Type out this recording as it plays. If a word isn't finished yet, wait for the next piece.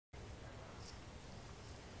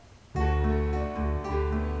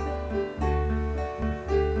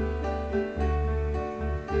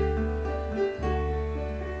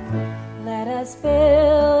us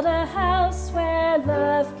build a house where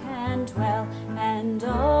love can dwell and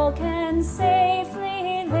all can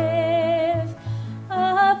safely live.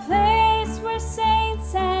 A place where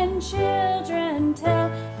saints and children tell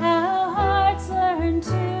how hearts learn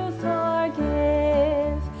to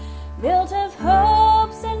forgive. Built of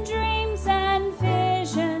hopes and dreams and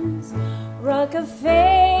visions, rock of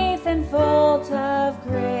faith and vault of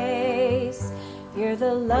grace. Here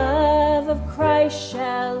the love of Christ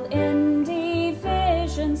shall end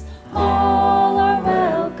divisions. All are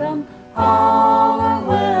welcome, all are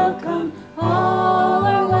welcome, all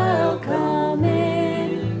are welcome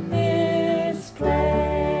in this place.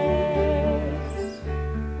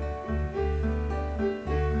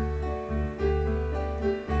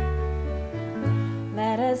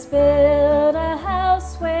 Let us build a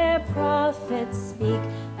house where prophets speak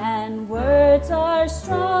and words are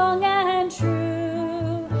strong and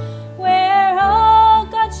true, where all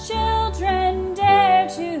God's children dare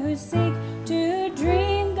to seek to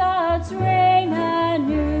dream God's reign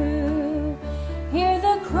anew. Here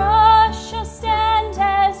the cross shall stand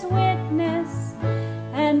as witness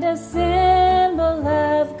and a symbol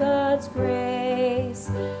of God's grace.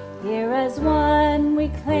 Here as one we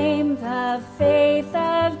claim the faith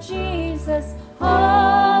of Jesus.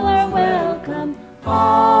 All are welcome,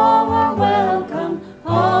 all are welcome,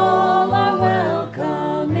 all are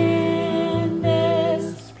welcome in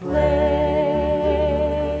this place.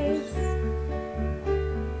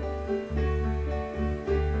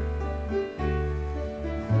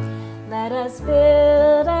 Let us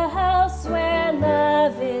build a house where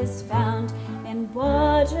love is found in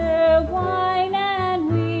water, wine,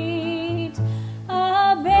 and wheat.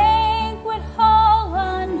 A banquet hall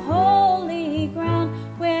on holy ground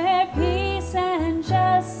where peace and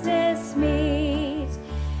justice meet.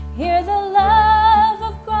 Here the love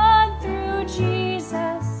of God through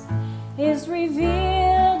Jesus is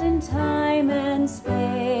revealed in time and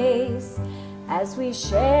space, as we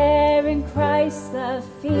share in Christ the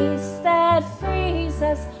feast that frees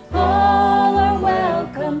us. All are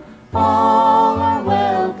welcome, all are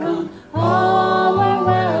welcome, all are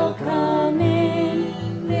welcome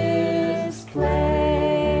in this place.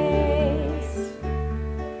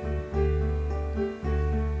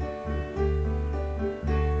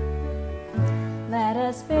 Let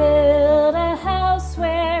us build a house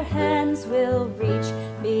where hands will reach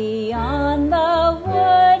beyond the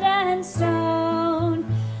wood and stone,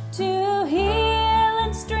 to heal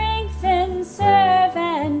and strengthen, serve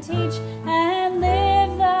and teach, and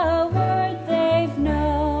live the word they've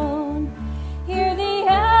known. Here the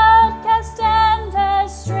outcast and the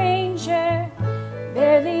stranger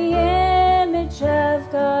bear the image of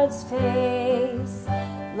God's face.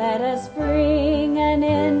 Let us bring an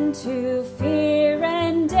end to fear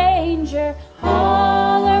and danger.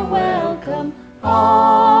 All are welcome,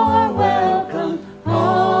 all are welcome,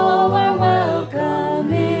 all are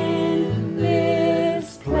welcome in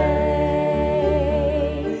this place.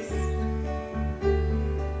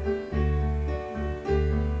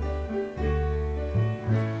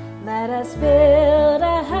 Let us build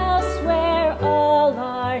a house where all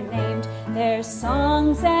are named, their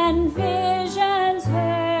songs and visions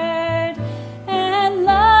heard, and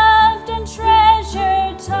loved and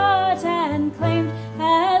treasured, taught and claimed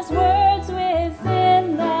as words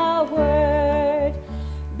within the word.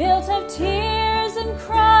 Built of tears and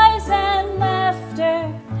cries and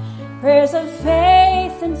laughter, prayers of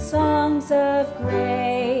faith and songs of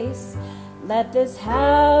grace. Let this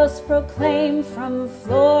house proclaim from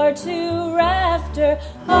floor to rafter.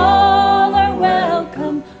 All are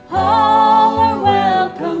welcome, all are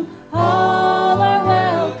welcome, all are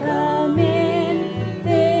welcome in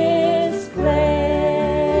this place.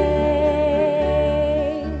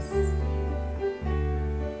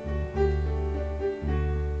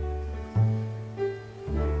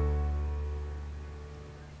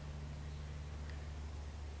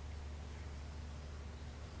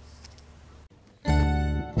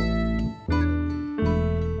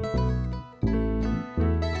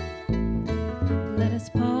 Let us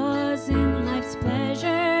pause in life's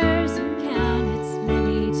pleasures and count its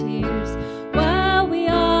many tears, while we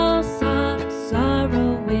all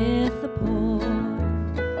sorrow with the poor.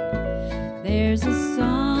 There's a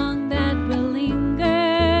song that will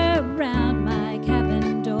linger around my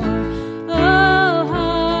cabin door. Oh,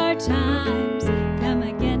 hard times come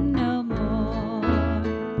again no more.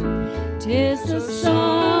 'Tis the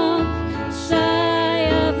song, sigh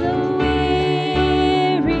of the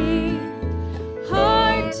weary.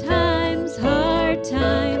 Hard times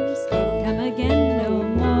come again no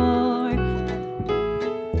more.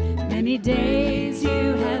 Many days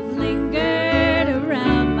you have lingered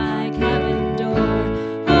around my cabin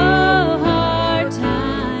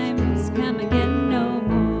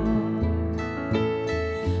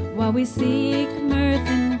we seek mirth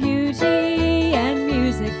and beauty and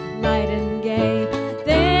music light and gay.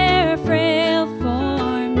 Their frail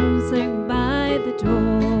forms sing by the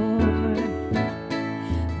door.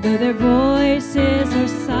 Though their voices are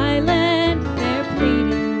silent, their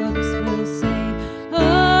pleading looks will say,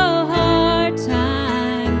 oh, hard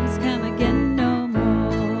times come again no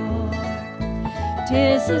more.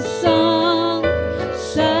 'Tis a song,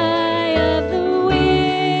 sigh of the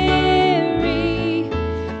weary.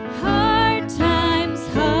 Hard times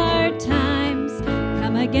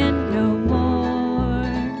come again no more.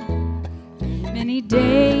 Many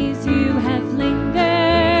days you have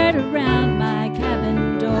lingered around my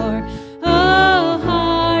cabin door. Oh,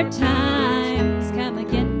 hard times come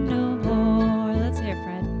again no more. Let's hear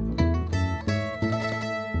Fred.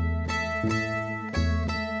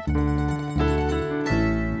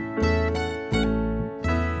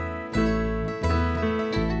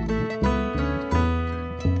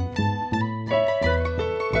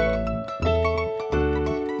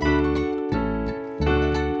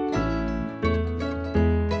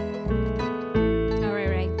 All right,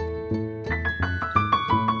 Ray.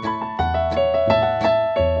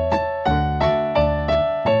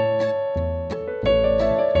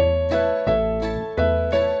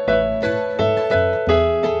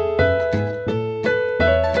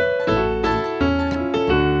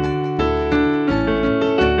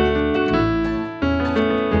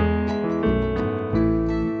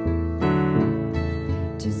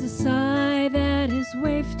 Tis a sigh that is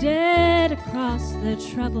wafted across the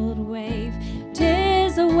troubled wave.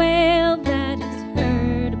 'Tis a wail that is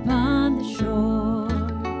heard upon the shore.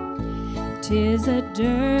 'Tis a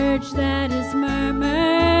dirge that is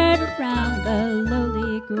murmured around the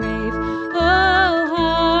lowly grave. Oh,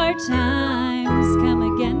 hard times come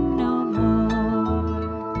again no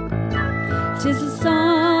more. 'Tis a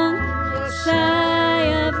song, sigh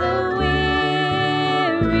of the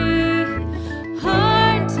weary.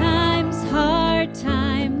 Hard times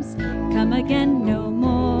come again no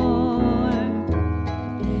more.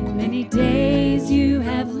 Many days you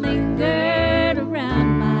have lingered around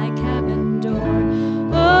my cabin door.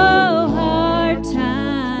 Oh, hard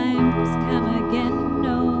times come again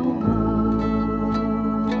no more.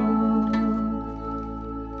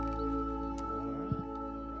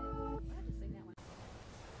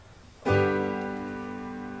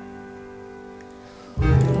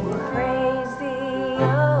 Praise thee,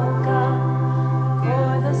 O God, for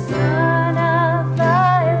the Son of the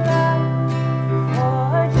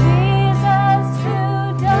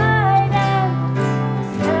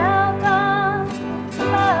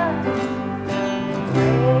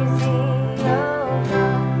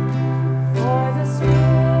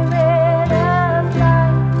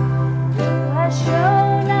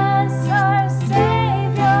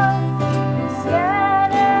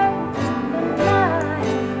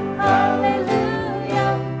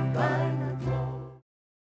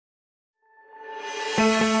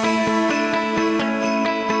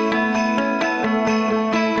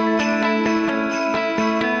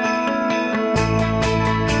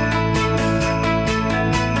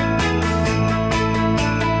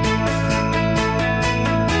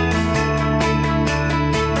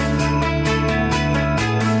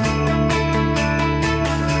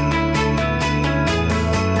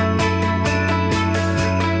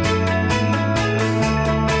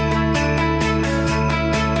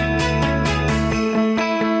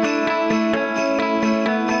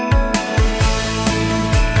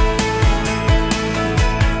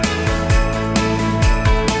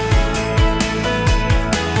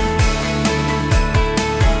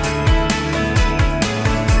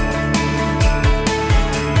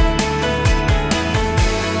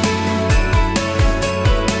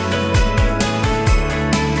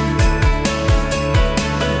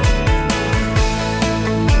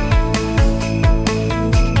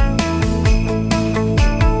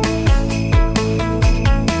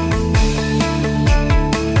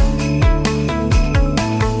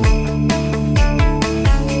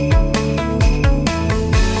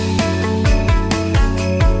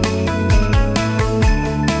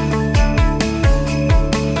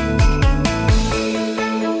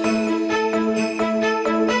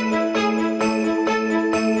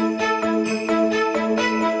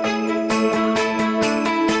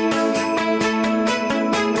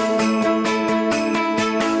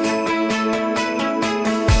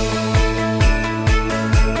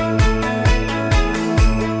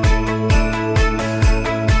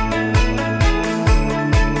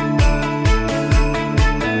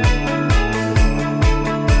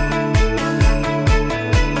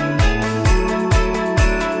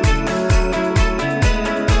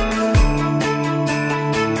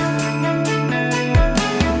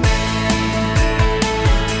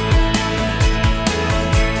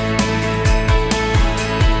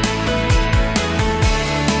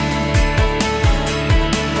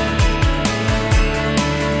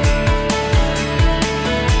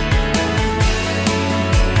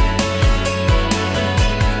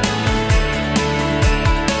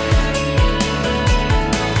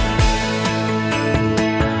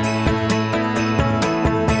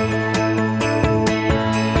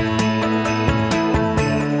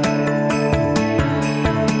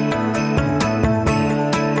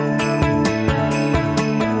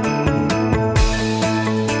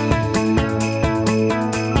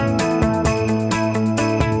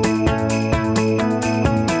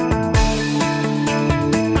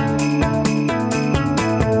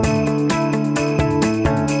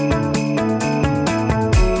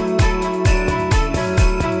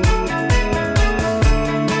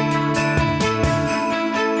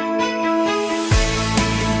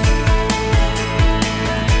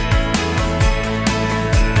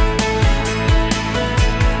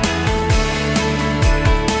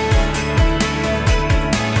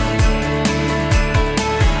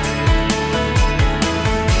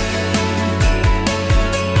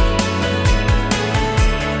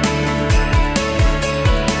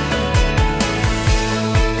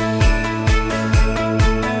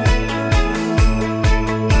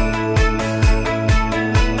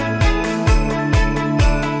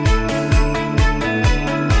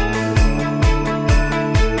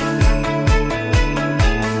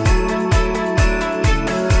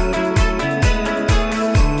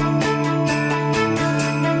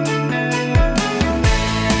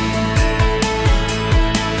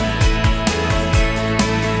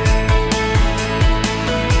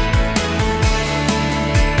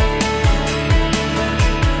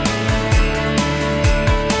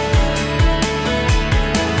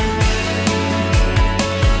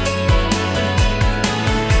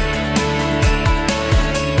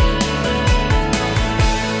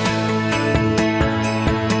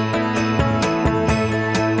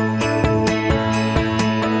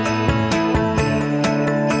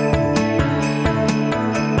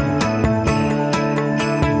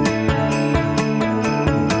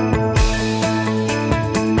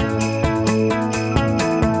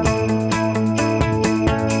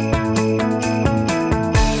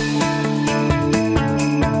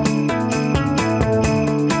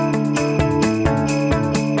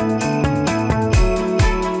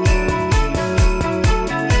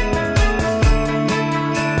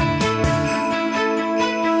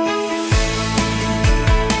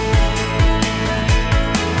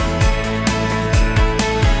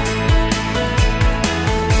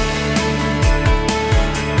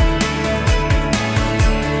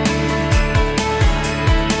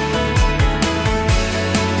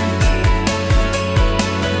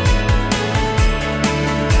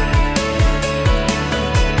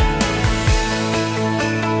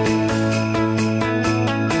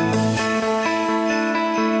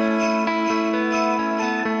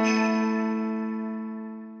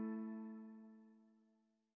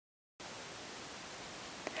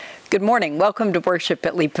Good morning. Welcome to worship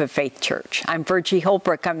at Leap of Faith Church. I'm Virgie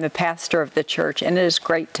Holbrook. I'm the pastor of the church, and it is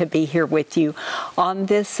great to be here with you on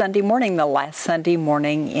this Sunday morning, the last Sunday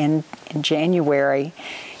morning in January.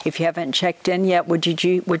 If you haven't checked in yet, would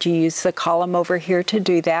you use the column over here to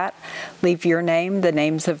do that? Leave your name, the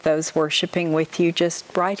names of those worshiping with you,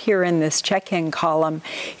 just right here in this check-in column.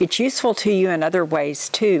 It's useful to you in other ways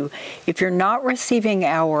too. If you're not receiving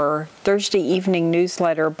our Thursday evening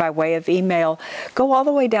newsletter by way of email, go all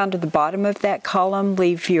the way down to the bottom of that column.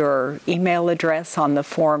 Leave your email address on the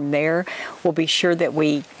form there. We'll be sure that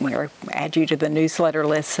we add you to the newsletter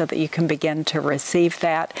list so that you can begin to receive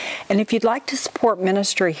that. And if you'd like to support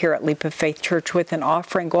ministry here at Leap of Faith Church with an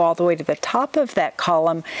offering, go all the way to the top of that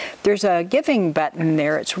column. There's a giving button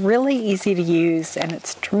there. It's really easy to use, and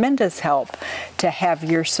it's tremendous help to have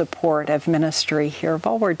your support of ministry here, of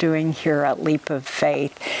all we're doing here at Leap of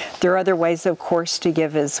Faith. There are other ways, of course, to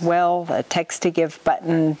give as well. The text to give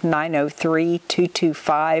button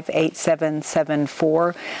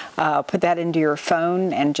 903-225-8774. Put that into your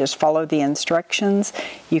phone and just follow the instructions.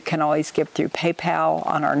 You can always give through PayPal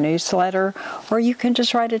on our newsletter, or you can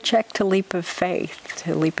just write a check to Leap of Faith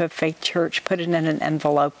Church, put it in an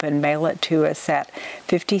envelope and mail it to us at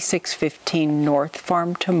 5615 North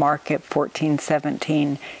Farm to Market,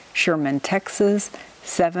 1417 Sherman, Texas,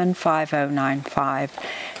 75095.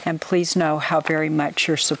 And please know how very much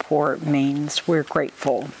your support means. We're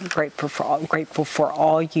grateful for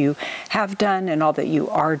all you have done and all that you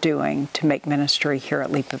are doing to make ministry here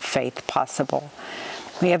at Leap of Faith possible.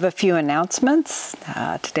 We have a few announcements.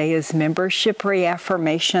 Today is Membership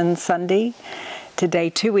Reaffirmation Sunday. Today,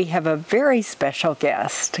 too, we have a very special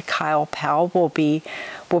guest. Kyle Powell will be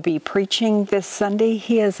preaching this Sunday.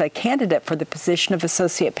 He is a candidate for the position of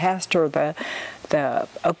associate pastor, the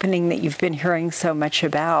opening that you've been hearing so much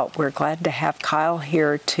about. We're glad to have Kyle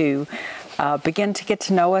here to begin to get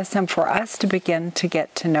to know us, and for us to begin to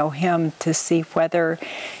get to know him, to see whether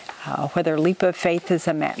Leap of Faith is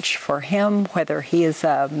a match for him, whether he is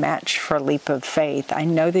a match for Leap of Faith. I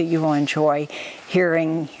know that you will enjoy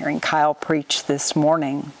hearing Kyle preach this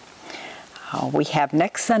morning. We have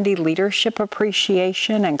next Sunday Leadership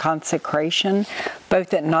Appreciation and Consecration,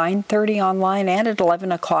 both at 9:30 online and at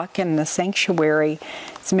 11 o'clock in the sanctuary.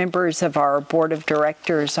 As members of our board of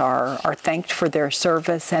directors are thanked for their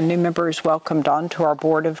service, and new members welcomed onto our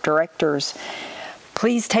board of directors.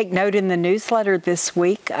 Please take note in the newsletter this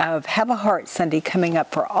week of Have a Heart Sunday coming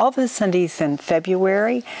up for all the Sundays in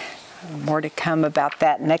February. More to come about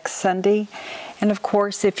that next Sunday. And of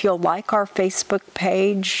course, if you'll like our Facebook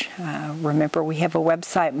page, remember we have a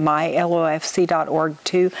website, mylofc.org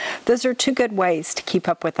too. Those are two good ways to keep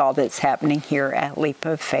up with all that's happening here at Leap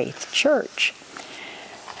of Faith Church.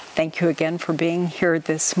 Thank you again for being here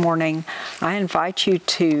this morning. I invite you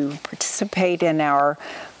to participate in our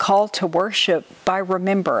call to worship by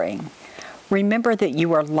remembering. Remember that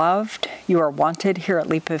you are loved, you are wanted here at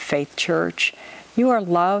Leap of Faith Church. You are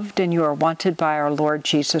loved and you are wanted by our Lord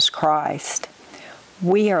Jesus Christ.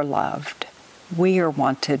 We are loved. We are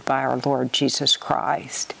wanted by our Lord Jesus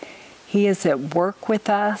Christ. He is at work with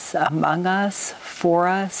us, among us, for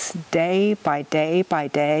us, day by day by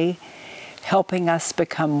day, helping us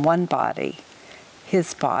become one body,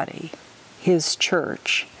 His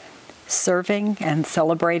church, serving and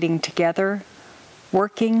celebrating together,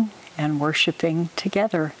 working and worshiping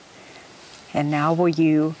together. And now will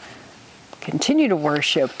you continue to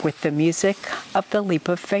worship with the music of the Leap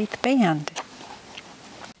of Faith Band.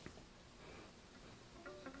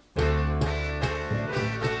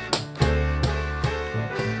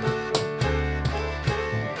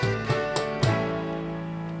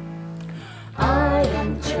 I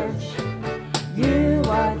am the church, you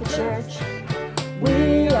are the church,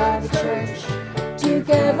 we are the church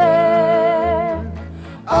together.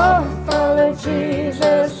 Oh, follow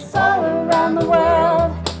Jesus all around the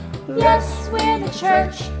world. Yes, we're the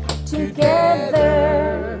church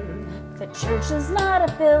together. The church is not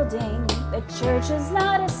a building, the church is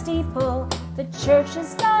not a steeple, the church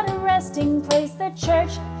is not a resting place, the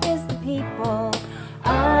church is the people.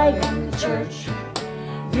 I am the church,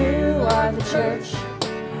 you are the church,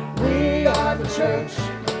 we are the church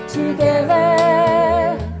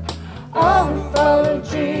together. Oh, we follow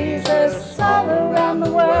Jesus all around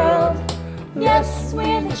the world. Yes,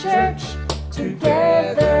 we're the church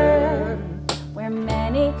together. We're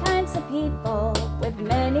many kinds of people with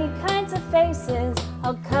many kinds of faces,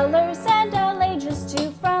 all colors and all ages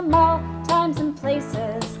too, from all times and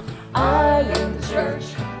places. I am the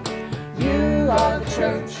church, you are the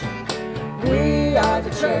church, we are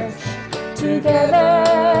the church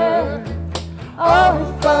together. Oh, we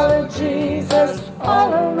follow Jesus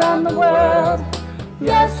all around the world.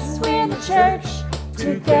 Yes, we church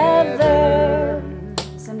together.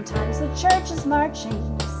 Sometimes the church is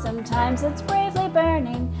marching, sometimes it's bravely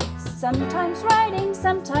burning, sometimes writing,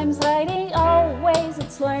 sometimes hiding, always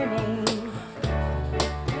it's learning.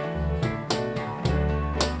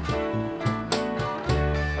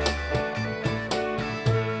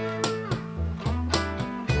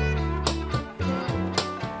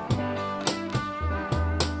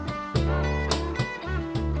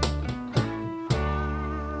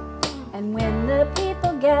 And when the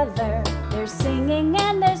people gather, there's singing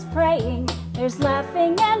and there's praying, there's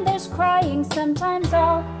laughing and there's crying, sometimes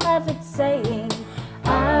all have it saying,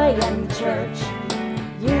 I am the church,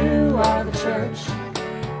 you are the church,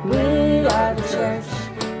 we are the church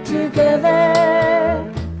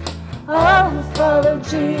together. All who follow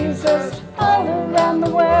Jesus all around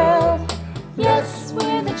the world, yes,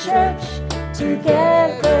 we're the church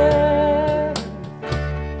together.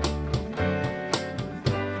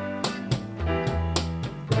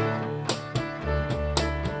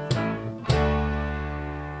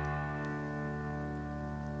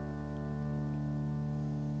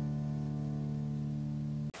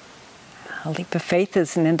 Leap of Faith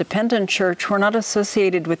is an independent church. We're not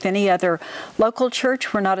associated with any other local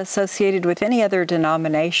church. We're not associated with any other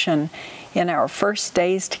denomination. In our first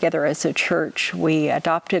days together as a church, we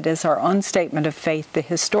adopted as our own statement of faith the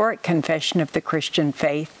historic confession of the Christian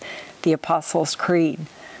faith, the Apostles' Creed.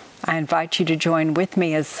 I invite you to join with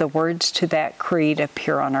me as the words to that creed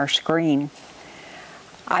appear on our screen.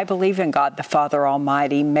 I believe in God the Father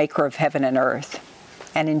Almighty, maker of heaven and earth,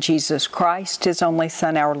 and in Jesus Christ, his only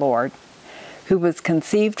Son, our Lord, who was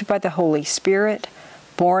conceived by the Holy Spirit,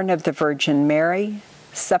 born of the Virgin Mary,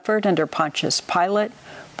 suffered under Pontius Pilate,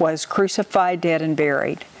 was crucified, dead, and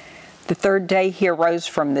buried. The third day he arose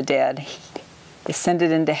from the dead. He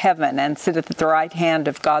ascended into heaven and sitteth at the right hand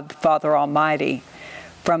of God the Father Almighty.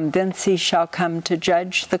 From thence he shall come to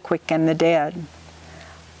judge the quick and the dead.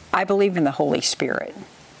 I believe in the Holy Spirit,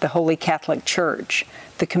 the Holy Catholic Church,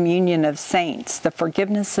 the communion of saints, the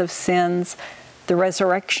forgiveness of sins, the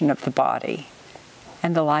resurrection of the body,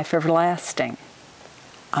 and the life everlasting.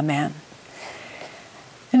 Amen.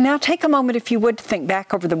 And now take a moment, if you would, to think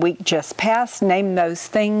back over the week just past. Name those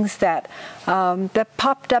things that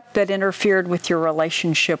popped up that interfered with your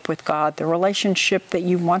relationship with God, the relationship that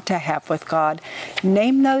you want to have with God.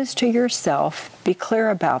 Name those to yourself. Be clear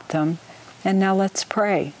about them. And now let's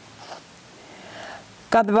pray.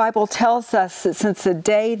 God, the Bible tells us that since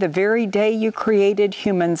the very day you created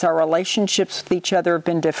humans, our relationships with each other have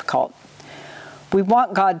been difficult. We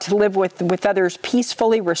want, God, to live with others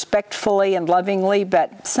peacefully, respectfully, and lovingly,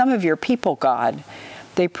 but some of your people, God,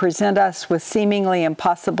 they present us with seemingly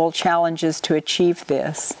impossible challenges to achieve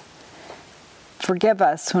this. Forgive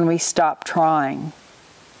us when we stop trying.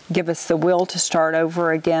 Give us the will to start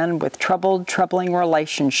over again with troubling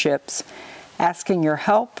relationships, asking your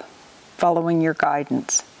help, following your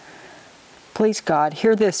guidance. Please, God,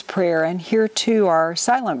 hear this prayer and hear, too, our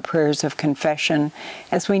silent prayers of confession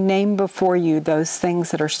as we name before you those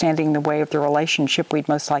things that are standing in the way of the relationship we'd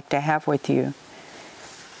most like to have with you.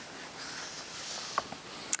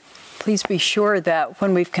 Please be sure that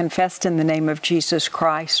when we've confessed in the name of Jesus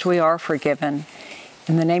Christ, we are forgiven.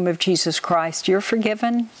 In the name of Jesus Christ, you're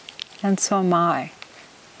forgiven, and so am I.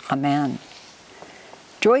 Amen.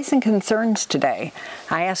 Joys and concerns today.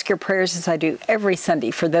 I ask your prayers as I do every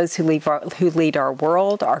Sunday for those who lead our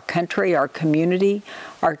world, our country, our community,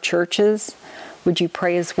 our churches. Would you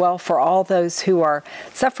pray as well for all those who are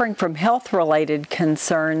suffering from health-related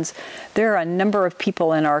concerns? There are a number of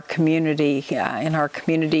people in our community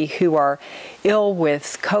who are ill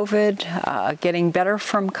with COVID, getting better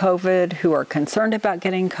from COVID, who are concerned about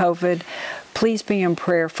getting COVID. Please be in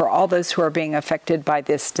prayer for all those who are being affected by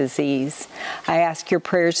this disease. I ask your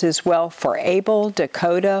prayers as well for Abel,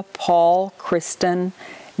 Dakota, Paul, Kristen,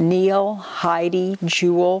 Neil, Heidi,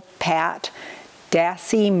 Jewel, Pat,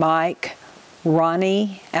 Dassy, Mike,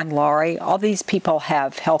 Ronnie, and Laurie. All these people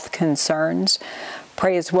have health concerns.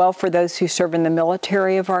 Pray as well for those who serve in the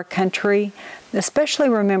military of our country. Especially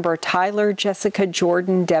remember Tyler, Jessica,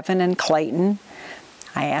 Jordan, Devin, and Clayton.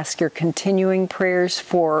 I ask your continuing prayers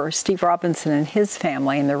for Steve Robinson and his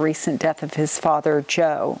family and the recent death of his father,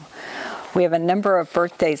 Joe. We have a number of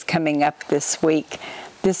birthdays coming up this week.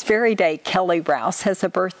 This very day, Kelly Rouse has a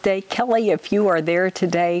birthday. Kelly, if you are there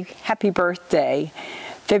today, happy birthday.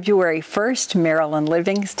 February 1st, Marilyn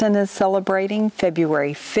Livingston is celebrating.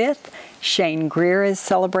 February 5th, Shane Greer is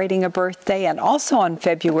celebrating a birthday. And also on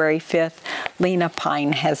February 5th, Lena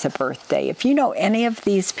Pine has a birthday. If you know any of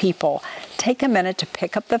these people, take a minute to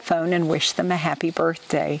pick up the phone and wish them a happy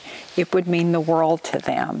birthday. It would mean the world to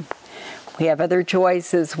them. We have other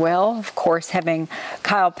joys as well. Of course, having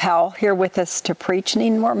Kyle Powell here with us to preach, an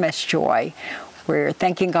enormous joy. We're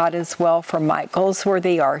thanking God as well for Mike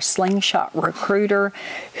Goldsworthy, our slingshot recruiter,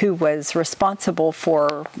 who was responsible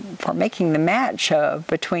for making the match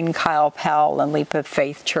between Kyle Powell and Leap of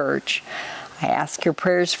Faith Church. I ask your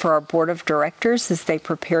prayers for our board of directors as they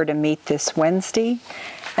prepare to meet this Wednesday.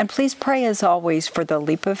 And please pray, as always, for the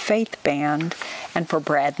Leap of Faith Band and for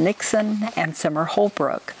Brad Nixon and Summer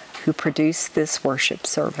Holbrook, who produced this worship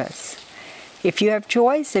service. If you have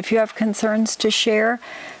joys, if you have concerns to share,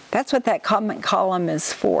 that's what that comment column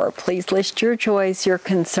is for. Please list your joys, your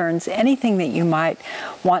concerns, anything that you might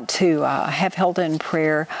want to have held in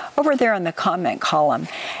prayer over there in the comment column.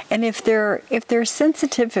 And if they're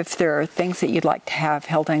sensitive, if there are things that you'd like to have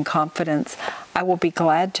held in confidence, I will be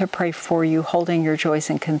glad to pray for you, holding your joys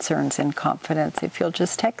and concerns in confidence. If you'll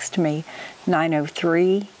just text me,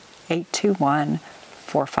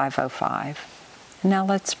 903-821-4505. Now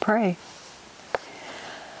let's pray.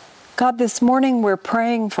 God, this morning we're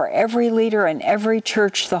praying for every leader in every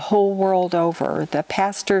church the whole world over, the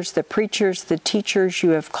pastors, the preachers, the teachers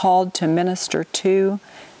you have called to minister to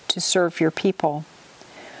serve your people.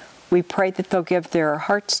 We pray that they'll give their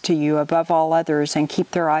hearts to you above all others and keep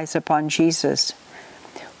their eyes upon Jesus.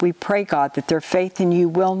 We pray, God, that their faith in you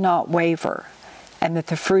will not waver and that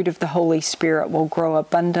the fruit of the Holy Spirit will grow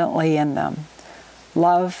abundantly in them.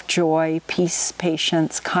 Love, joy, peace,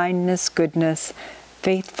 patience, kindness, goodness,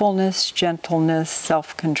 faithfulness, gentleness,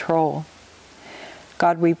 self-control.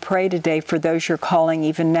 God, we pray today for those you're calling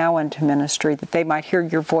even now into ministry, that they might hear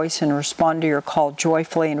your voice and respond to your call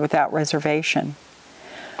joyfully and without reservation.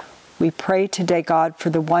 We pray today, God, for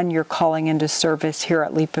the one you're calling into service here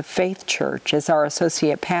at Leap of Faith Church as our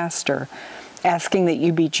associate pastor, asking that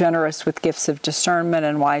you be generous with gifts of discernment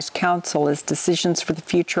and wise counsel as decisions for the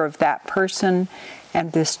future of that person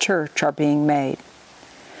and this church are being made.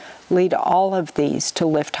 Lead all of these to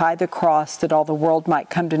lift high the cross that all the world might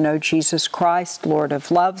come to know Jesus Christ, Lord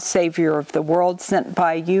of love, Savior of the world, sent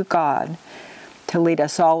by you, God, to lead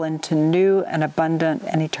us all into new and abundant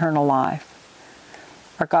and eternal life.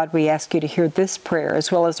 Our God, we ask you to hear this prayer, as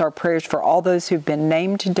well as our prayers for all those who've been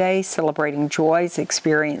named today, celebrating joys,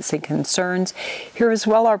 experiencing concerns. Hear as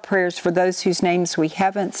well our prayers for those whose names we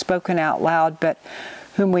haven't spoken out loud, but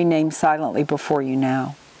whom we name silently before you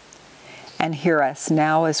now. And hear us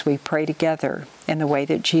now as we pray together in the way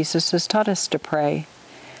that Jesus has taught us to pray.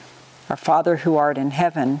 Our Father who art in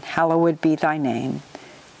heaven, hallowed be thy name.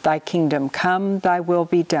 Thy kingdom come, thy will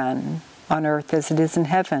be done, on earth as it is in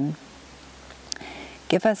heaven.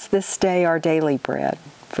 Give us this day our daily bread.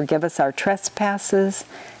 Forgive us our trespasses,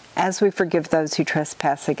 as we forgive those who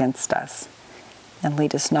trespass against us. And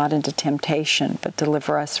lead us not into temptation, but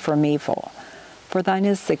deliver us from evil. For thine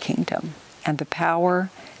is the kingdom, and the power,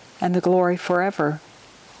 and the glory forever.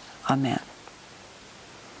 Amen.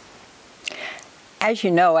 As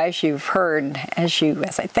you know, as you've heard, as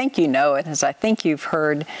I think you know, and as I think you've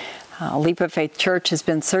heard, Leap of Faith Church has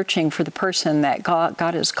been searching for the person that God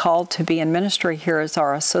has called to be in ministry here as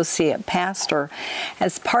our associate pastor.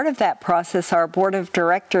 As part of that process, our board of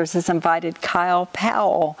directors has invited Kyle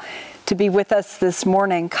Powell to be with us this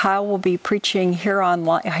morning. Kyle will be preaching here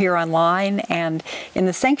online and in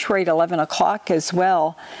the sanctuary at 11 o'clock as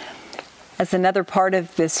well. As another part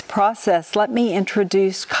of this process, let me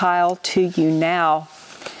introduce Kyle to you now.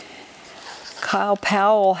 Kyle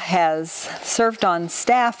Powell has served on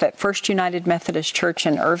staff at First United Methodist Church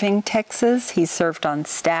in Irving, Texas. He served on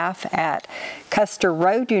staff at Custer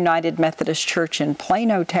Road United Methodist Church in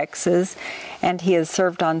Plano, Texas, and he has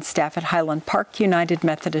served on staff at Highland Park United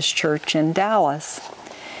Methodist Church in Dallas.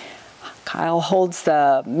 Kyle holds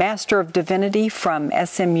the Master of Divinity from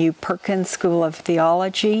SMU Perkins School of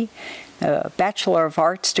Theology, a Bachelor of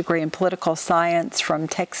Arts degree in Political Science from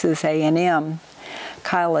Texas A&M.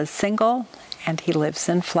 Kyle is single, and he lives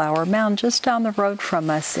in Flower Mound, just down the road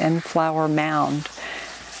from us in Flower Mound.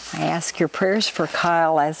 I ask your prayers for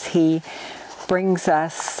Kyle as he brings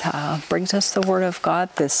us the Word of God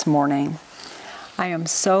this morning. I am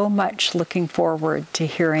so much looking forward to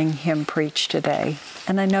hearing him preach today,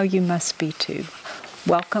 and I know you must be too.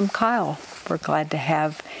 Welcome, Kyle. We're glad to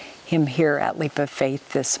have him here at Leap of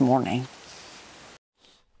Faith this morning.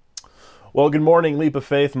 Well, good morning, Leap of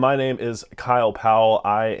Faith. My name is Kyle Powell.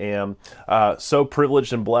 I am so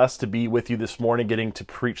privileged and blessed to be with you this morning, getting to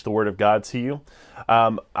preach the Word of God to you.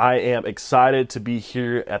 I am excited to be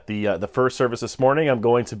here at the first service this morning. I'm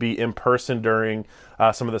going to be in person during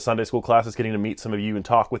some of the Sunday school classes, getting to meet some of you and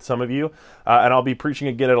talk with some of you. And I'll be preaching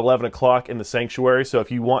again at 11 o'clock in the sanctuary. So if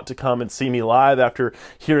you want to come and see me live after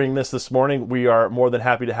hearing this morning, we are more than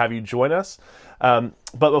happy to have you join us. But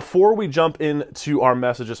before we jump into our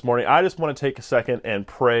message this morning, I just want to take a second and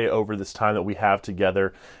pray over this time that we have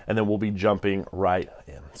together, and then we'll be jumping right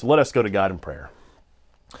in. So let us go to God in prayer.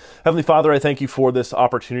 Heavenly Father, I thank you for this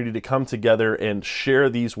opportunity to come together and share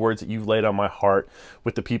these words that you've laid on my heart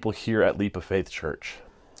with the people here at Leap of Faith Church.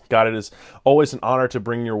 God, it is always an honor to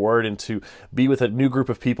bring your word, and to be with a new group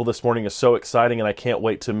of people this morning is so exciting, and I can't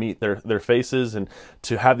wait to meet their faces and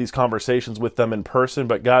to have these conversations with them in person.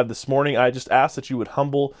 But God, this morning, I just ask that you would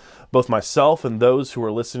humble both myself and those who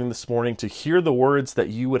are listening this morning to hear the words that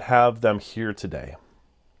you would have them hear today.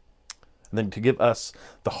 And then to give us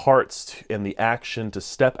the hearts and the action to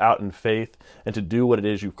step out in faith and to do what it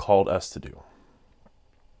is you've called us to do.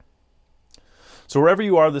 So wherever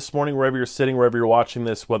you are this morning, wherever you're sitting, wherever you're watching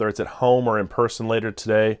this, whether it's at home or in person later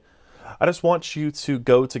today, I just want you to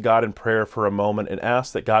go to God in prayer for a moment and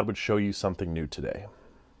ask that God would show you something new today.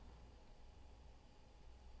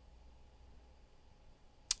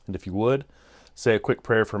 And if you would, say a quick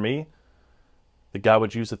prayer for me, that God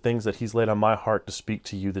would use the things that he's laid on my heart to speak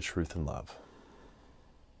to you the truth and love.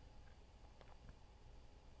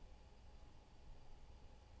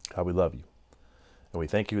 God, we love you. And we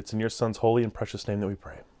thank you. It's in your Son's holy and precious name that we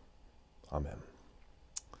pray. Amen.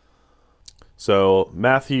 So,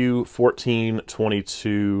 Matthew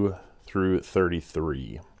 14:22 through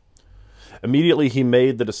 33. Immediately he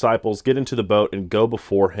made the disciples get into the boat and go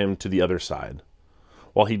before him to the other side,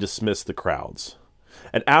 while he dismissed the crowds.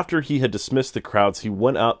 And after he had dismissed the crowds, he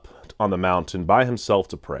went up on the mountain by himself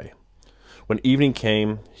to pray. When evening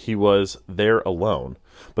came, he was there alone,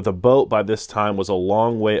 but the boat by this time was a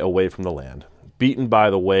long way away from the land, beaten by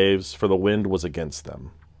the waves, for the wind was against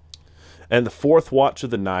them. And the fourth watch of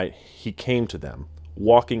the night he came to them,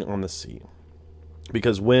 walking on the sea. But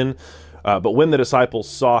when the disciples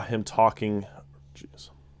saw him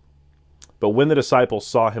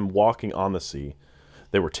walking on the sea,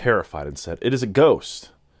 they were terrified and said, "It is a ghost,"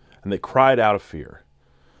 and they cried out of fear.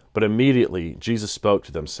 But immediately Jesus spoke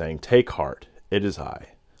to them, saying, "Take heart, it is I.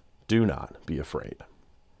 Do not be afraid."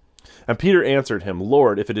 And Peter answered him,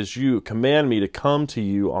 "Lord, if it is you, command me to come to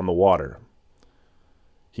you on the water."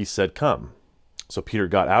 He said, "Come." So Peter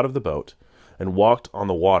got out of the boat and walked on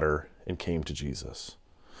the water and came to Jesus.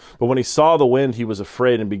 But when he saw the wind, he was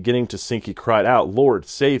afraid, and beginning to sink, he cried out, "Lord,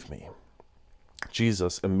 save me."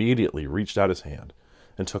 Jesus immediately reached out his hand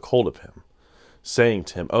and took hold of him, saying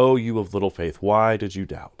to him, "Oh, you of little faith, why did you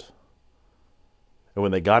doubt?" And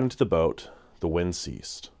when they got into the boat, the wind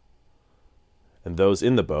ceased. And those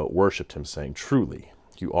in the boat worshipped him, saying, "Truly,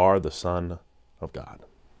 you are the Son of God."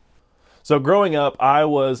 So growing up, I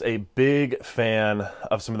was a big fan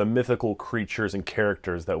of some of the mythical creatures and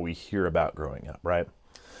characters that we hear about growing up, right?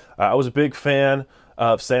 I was a big fan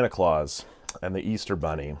of Santa Claus and the Easter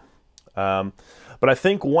Bunny. But I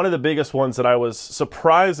think one of the biggest ones that I was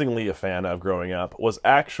surprisingly a fan of growing up was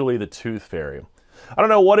actually the Tooth Fairy. I don't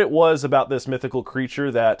know what it was about this mythical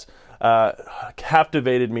creature that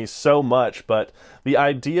captivated me so much, but the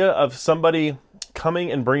idea of somebody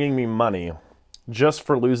coming and bringing me money just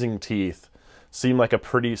for losing teeth seemed like a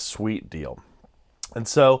pretty sweet deal. And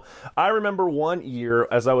so I remember one year,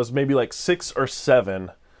 as I was maybe like 6 or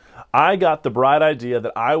 7, I got the bright idea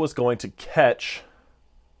that I was going to catch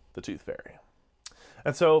the Tooth Fairy.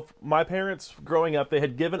 And so my parents, growing up, they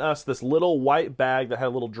had given us this little white bag that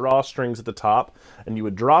had little drawstrings at the top, and you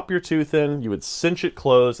would drop your tooth in, you would cinch it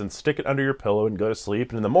closed and stick it under your pillow and go to sleep.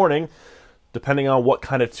 And in the morning, depending on what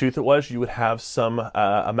kind of tooth it was, you would have some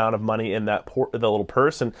amount of money in the little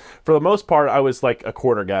purse. And for the most part, I was like a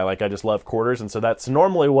quarter guy. Like, I just love quarters. And so that's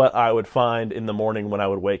normally what I would find in the morning when I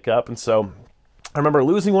would wake up. And so I remember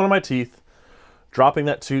losing one of my teeth, dropping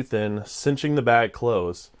that tooth in, cinching the bag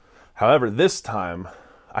closed. However, this time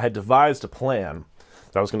I had devised a plan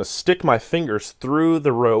that I was going to stick my fingers through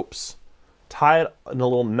the ropes, tie it in a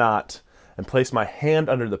little knot, and place my hand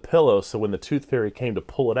under the pillow so when the Tooth Fairy came to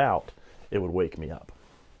pull it out, it would wake me up.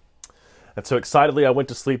 And so excitedly, I went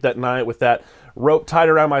to sleep that night with that rope tied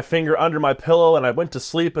around my finger under my pillow, and I went to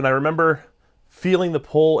sleep, and I remember feeling the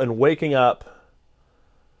pull and waking up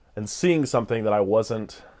and seeing something that I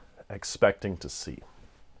wasn't expecting to see.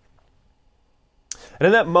 And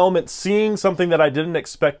in that moment, seeing something that I didn't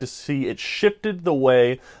expect to see, it shifted the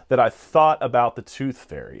way that I thought about the Tooth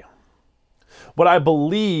Fairy. What I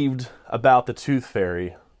believed about the Tooth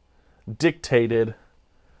Fairy dictated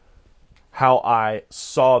how I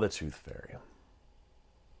saw the Tooth Fairy,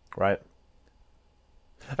 right?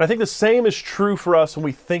 And I think the same is true for us when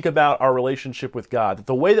we think about our relationship with God. That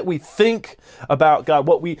the way that we think about God,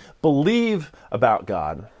 what we believe about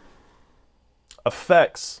God,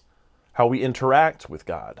 affects how we interact with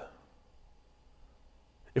God.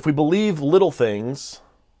 if we believe little things,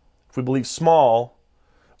 if we believe small,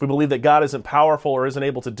 if we believe that God isn't powerful or isn't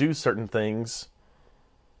able to do certain things,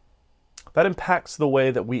 that impacts the way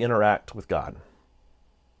that we interact with God.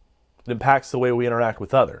 It impacts the way we interact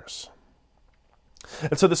with others.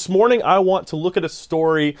 And so this morning I want to look at a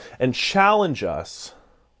story and challenge us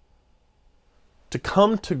to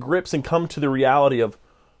come to grips and come to the reality of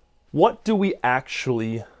what do we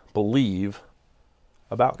actually believe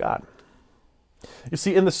about God. You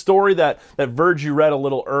see, in the story that Virgie read a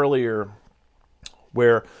little earlier,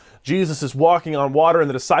 where Jesus is walking on water and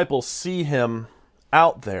the disciples see him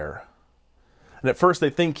out there. And at first they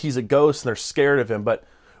think he's a ghost and they're scared of him, but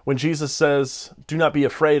when Jesus says, "Do not be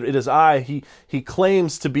afraid, it is I," he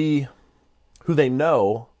claims to be who they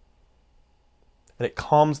know, and it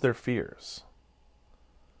calms their fears.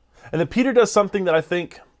 And then Peter does something that I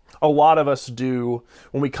think a lot of us do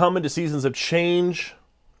when we come into seasons of change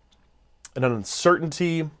and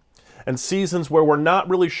uncertainty and seasons where we're not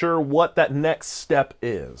really sure what that next step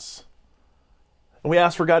is. And we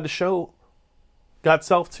ask for God to show God's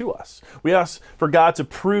self to us. We ask for God to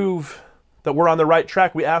prove that we're on the right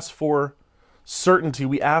track. We ask for certainty.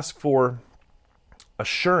 We ask for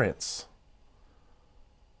assurance.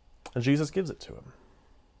 And Jesus gives it to him.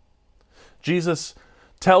 Jesus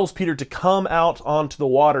tells Peter to come out onto the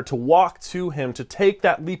water, to walk to him, to take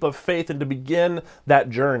that leap of faith and to begin that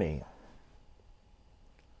journey.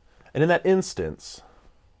 And in that instance,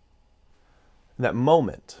 in that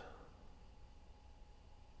moment,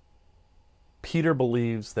 Peter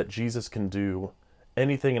believes that Jesus can do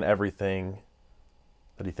anything and everything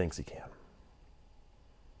that he thinks he can.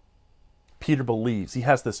 Peter believes, he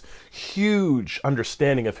has this huge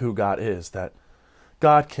understanding of who God is, that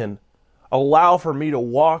God can allow for me to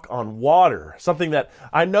walk on water, something that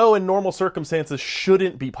I know in normal circumstances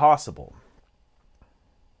shouldn't be possible.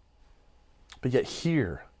 But yet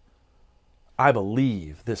here, I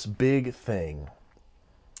believe this big thing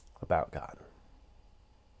about God.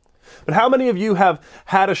 But how many of you have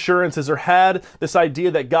had assurances or had this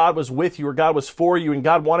idea that God was with you or God was for you and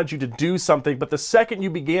God wanted you to do something, but the second you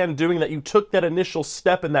began doing that, you took that initial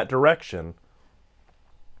step in that direction,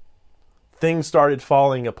 things started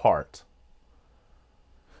falling apart?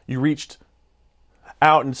 You reached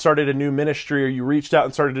out and started a new ministry, or you reached out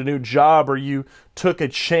and started a new job, or you took a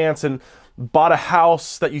chance and bought a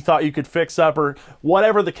house that you thought you could fix up, or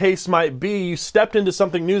whatever the case might be. You stepped into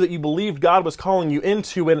something new that you believed God was calling you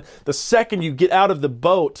into, and the second you get out of the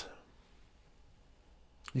boat,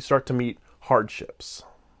 you start to meet hardships.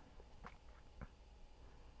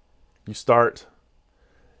 You start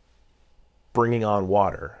bringing on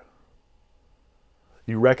water.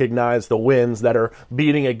 You recognize the winds that are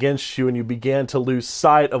beating against you, and you begin to lose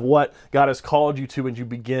sight of what God has called you to, and you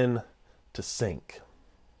begin to sink.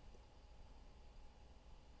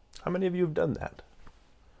 How many of you have done that?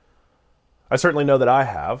 I certainly know that I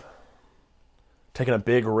have. Taken a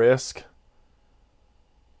big risk.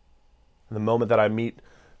 And the moment that I meet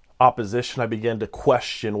opposition, I begin to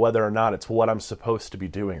question whether or not it's what I'm supposed to be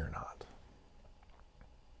doing or not.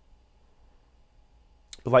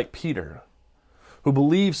 But like Peter, who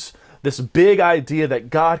believes this big idea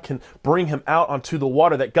that God can bring him out onto the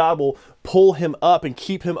water, that God will pull him up and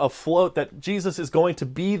keep him afloat, that Jesus is going to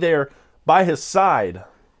be there by his side.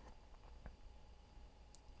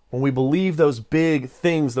 When we believe those big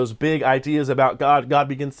things, those big ideas about God, God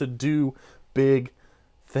begins to do big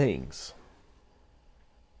things.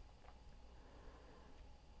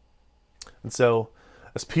 And so,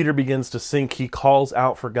 as Peter begins to sink, he calls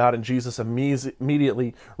out for God, and Jesus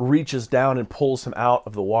immediately reaches down and pulls him out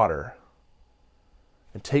of the water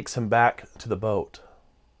and takes him back to the boat,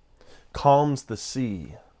 calms the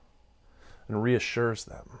sea, and reassures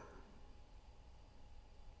them.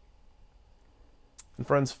 And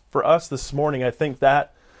friends, for us this morning, I think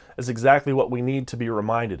that is exactly what we need to be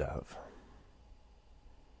reminded of.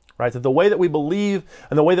 Right? That the way that we believe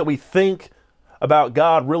and the way that we think about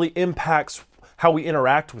God really impacts how we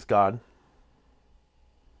interact with God.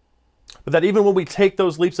 But that even when we take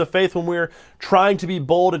those leaps of faith, when we're trying to be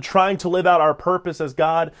bold and trying to live out our purpose as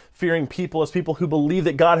God-fearing people, as people who believe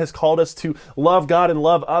that God has called us to love God and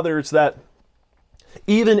love others, that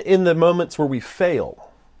even in the moments where we fail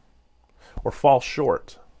or fall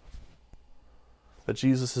short, that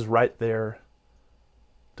Jesus is right there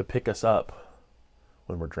to pick us up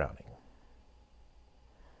when we're drowning.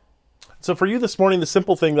 So for you this morning, the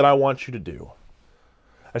simple thing that I want you to do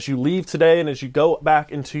as you leave today and as you go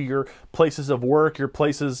back into your places of work, your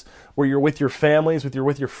places where you're with your families, with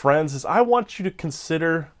your friends, is I want you to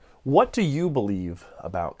consider, what do you believe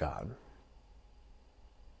about God?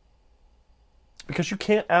 Because you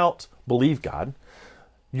can't out-believe God.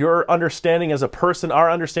 Your understanding as a person, our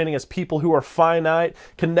understanding as people who are finite,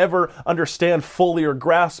 can never understand fully or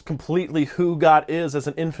grasp completely who God is as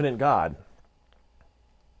an infinite God.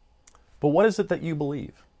 But what is it that you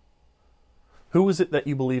believe? Who is it that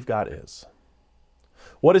you believe God is?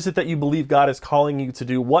 What is it that you believe God is calling you to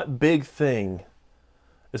do? What big thing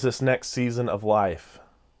is this next season of life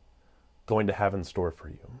going to have in store for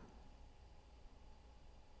you?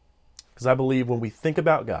 Because I believe when we think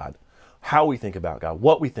about God, how we think about God,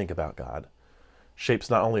 what we think about God,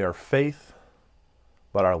 shapes not only our faith,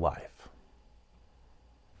 but our life.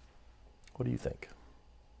 What do you think?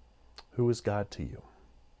 Who is God to you?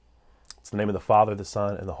 It's the name of the Father, the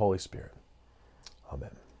Son, and the Holy Spirit.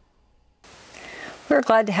 Amen. We're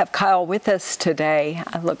glad to have Kyle with us today.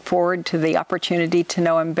 I look forward to the opportunity to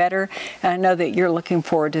know him better, and I know that you're looking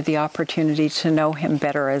forward to the opportunity to know him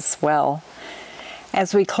better as well.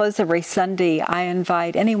 As we close every Sunday, I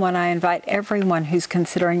invite everyone who's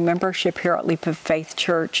considering membership here at Leap of Faith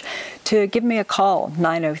Church to give me a call,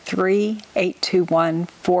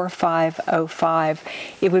 903-821-4505.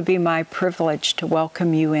 It would be my privilege to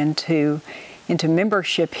welcome you into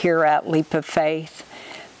membership here at Leap of Faith.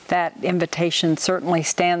 That invitation certainly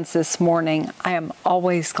stands this morning. I am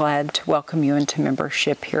always glad to welcome you into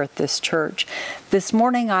membership here at this church. This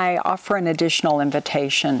morning I offer an additional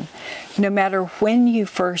invitation. No matter when you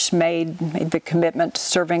first made the commitment to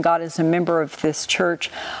serving God as a member of this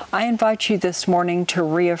church, I invite you this morning to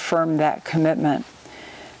reaffirm that commitment.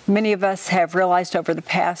 Many of us have realized over the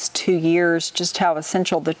past 2 years just how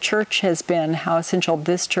essential the church has been, how essential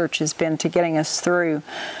this church has been to getting us through.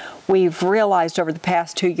 We've realized over the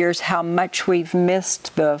past 2 years how much we've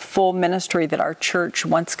missed the full ministry that our church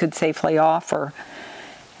once could safely offer.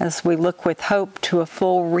 As we look with hope to a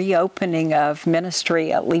full reopening of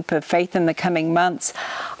ministry at Leap of Faith in the coming months,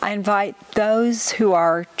 I invite those who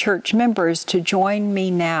are church members to join me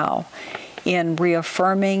now in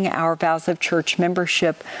reaffirming our vows of church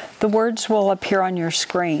membership. The words will appear on your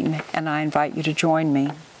screen, and I invite you to join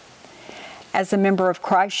me. As a member of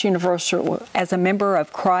Christ's Universal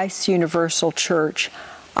Church,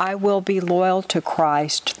 I will be loyal to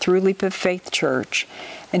Christ through Leap of Faith Church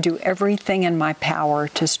and do everything in my power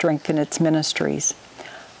to strengthen its ministries.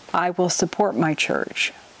 I will support my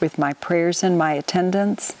church with my prayers and my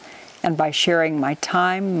attendance, and by sharing my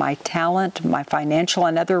time, my talent, my financial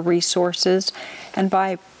and other resources, and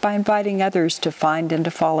by inviting others to find and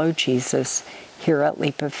to follow Jesus here at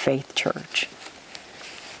Leap of Faith Church.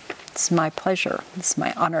 It's my pleasure, it's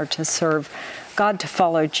my honor to serve God, to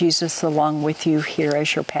follow Jesus along with you here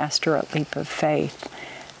as your pastor at Leap of Faith.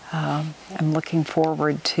 I'm looking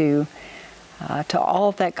forward to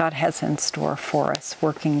all that God has in store for us,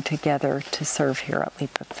 working together to serve here at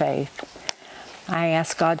Leap of Faith. I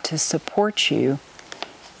ask God to support you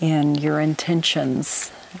in your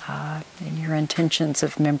intentions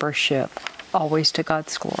of membership, always to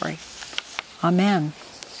God's glory. Amen.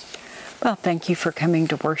 Well, thank you for coming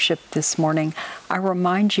to worship this morning. I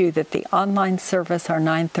remind you that the online service, our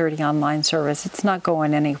 9:30 online service, it's not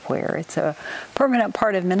going anywhere. It's a permanent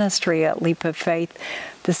part of ministry at Leap of Faith.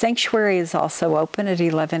 The sanctuary is also open at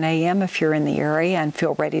 11 a.m. if you're in the area and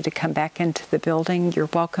feel ready to come back into the building. You're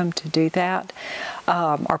welcome to do that.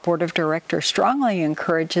 Our board of directors strongly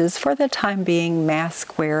encourages, for the time being,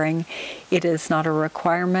 mask wearing. It is not a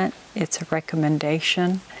requirement, it's a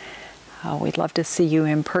recommendation. We'd love to see you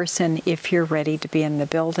in person if you're ready to be in the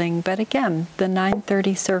building. But again, the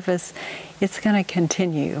 9:30 service, it's going to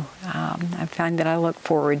continue. I find that I look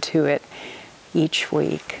forward to it each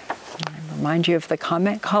week. I remind you of the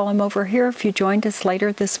comment column over here. If you joined us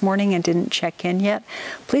later this morning and didn't check in yet,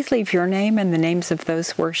 please leave your name and the names of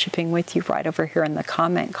those worshiping with you right over here in the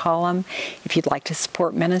comment column. If you'd like to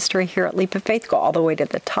support ministry here at Leap of Faith, go all the way to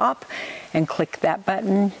the top and click that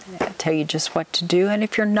button. It'll tell you just what to do. And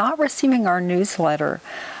if you're not receiving our newsletter,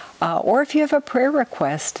 or if you have a prayer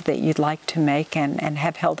request that you'd like to make and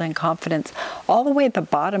have held in confidence, all the way at the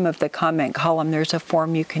bottom of the comment column, there's a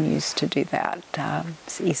form you can use to do that.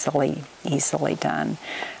 It's easily done.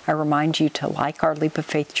 I remind you to like our Leap of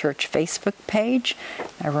Faith Church Facebook page.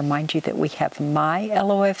 I remind you that we have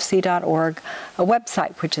mylofc.org, a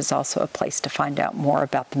website which is also a place to find out more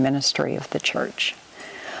about the ministry of the church.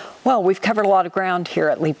 Well, we've covered a lot of ground here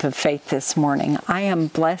at Leap of Faith this morning. I am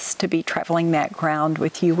blessed to be traveling that ground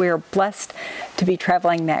with you. We are blessed to be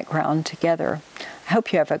traveling that ground together. I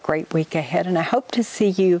hope you have a great week ahead, and I hope to see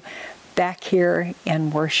you back here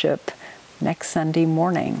in worship next Sunday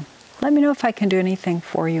morning. Let me know if I can do anything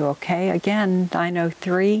for you, okay? Again,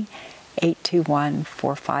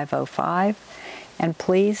 903-821-4505. And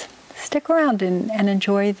please stick around and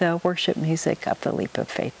enjoy the worship music of the Leap of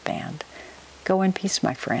Faith Band. Go in peace,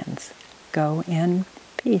 my friends. Go in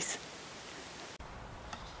peace.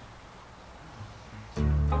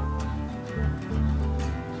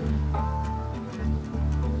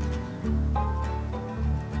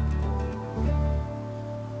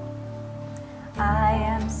 I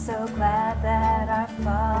am so glad that our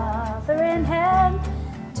Father in heaven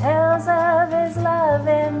tells of his love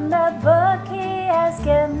in the book he has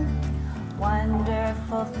given.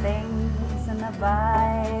 Wonderful things in the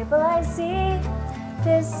Bible I see.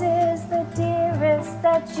 This is the dearest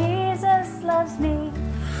that Jesus loves me.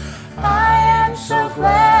 I am so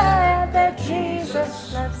glad that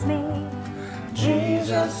Jesus loves me.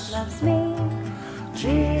 Jesus loves me.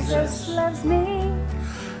 Jesus loves me.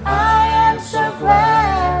 I am so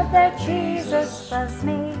glad that Jesus loves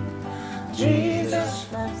me.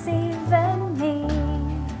 Jesus loves even me.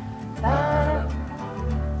 Ba-da,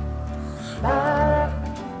 ba-da,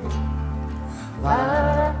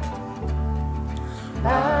 ba-da,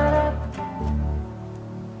 ba-da.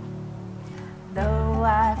 Though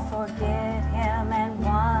I forget him and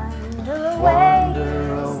wander away,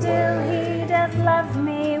 still he doth love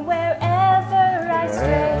me wherever I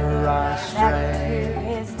stray. Back to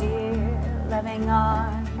his dear loving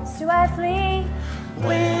arms do I flee,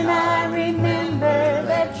 when I remember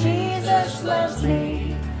that Jesus loves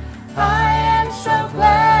me. I am so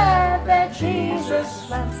glad that Jesus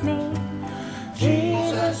loves me.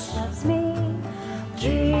 Jesus loves me.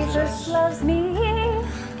 Jesus loves me.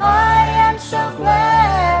 I am so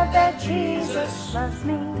glad that Jesus loves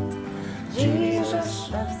me. Jesus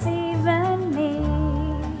loves even me.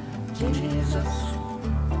 Jesus.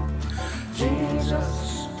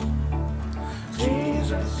 Jesus,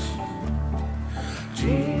 Jesus,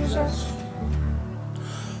 Jesus.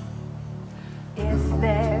 If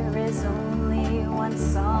there is only one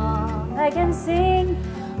song I can sing,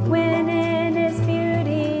 when in his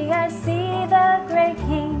beauty I see the great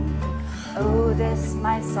King, oh, this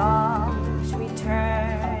my song shall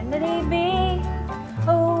eternity be.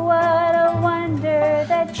 Oh, what a wonder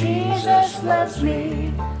that Jesus loves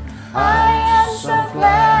me. I am so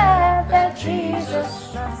glad that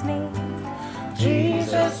Jesus loves me.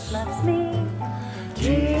 Jesus loves me.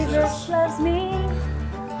 Jesus loves me.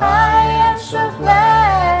 I am so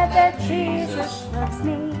glad that Jesus loves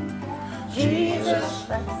me. Jesus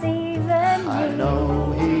loves even me. I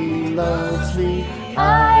know he loves me.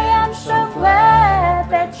 I am so glad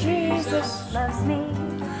that Jesus loves me.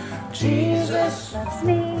 Jesus loves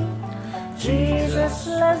me. Jesus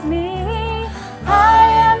loves me. I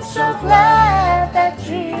am so glad that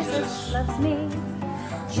Jesus loves me.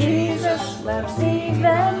 Jesus loves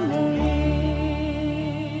even me.